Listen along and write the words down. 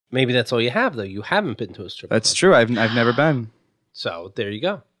Maybe that's all you have, though. You haven't been to a strip club. That's true. I've never been. So there you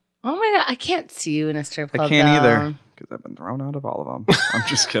go. Oh my God, I can't see you in a strip club. I can't either because I've been thrown out of all of them. I'm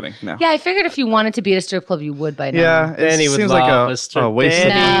just kidding. No. Yeah, I figured if you wanted to be at a strip club, you would by now. Yeah, Danny would seems love like a strip. a waste of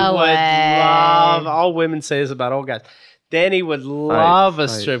Danny No would way. love. All women say this about old guys. Danny would love a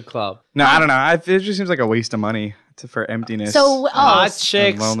strip club. No, I don't know. It just seems like a waste of money for emptiness. So, Hot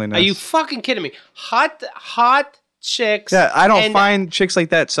chicks. loneliness. Are you fucking kidding me? Hot chicks. Yeah, I don't find chicks like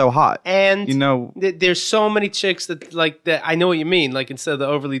that so hot. And you know, there's so many chicks that like that. I know what you mean. Like instead of the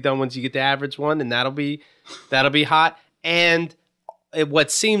overly done ones, you get the average one, and that'll be hot. And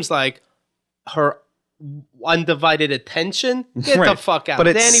what seems like her undivided attention. Get the fuck out. But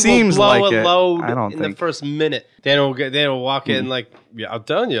it Danny seems will blow like a load I don't in think. the first minute. Danny will walk in like, yeah, I'm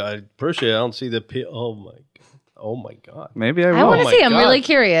telling you, I appreciate it. I don't see the oh my God. Maybe I will. I want to see. I'm God. really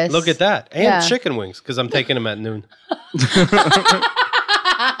curious. Look at that. And Yeah. chicken wings, because I'm taking them at noon.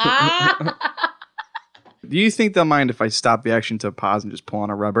 Do you think they'll mind if I stop the action to pause and just pull on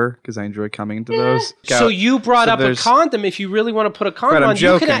a rubber? Because I enjoy coming into those. So you brought up a there's- condom. If you really want to put a condom Right, I'm on,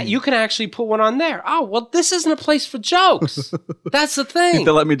 joking. you can actually put one on there. Oh, well, this isn't a place for jokes. That's the thing.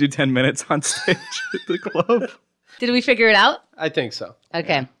 They'll let me do 10 minutes on stage at the club. Did we figure it out? I think so.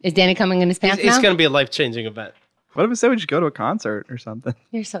 Okay. Is Danny coming in his pants It's now? going to be a life-changing event. What if instead we just go to a concert or something?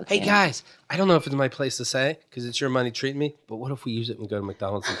 You're so Hey, cute. guys, I don't know if it's my place to say, because it's your money, treat me, but what if we use it and go to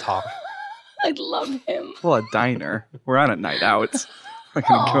McDonald's and talk? I love him. Well, a diner. We're on a night out. We're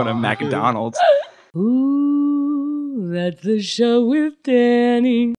going to go to McDonald's. Ooh, that's the show with Danny.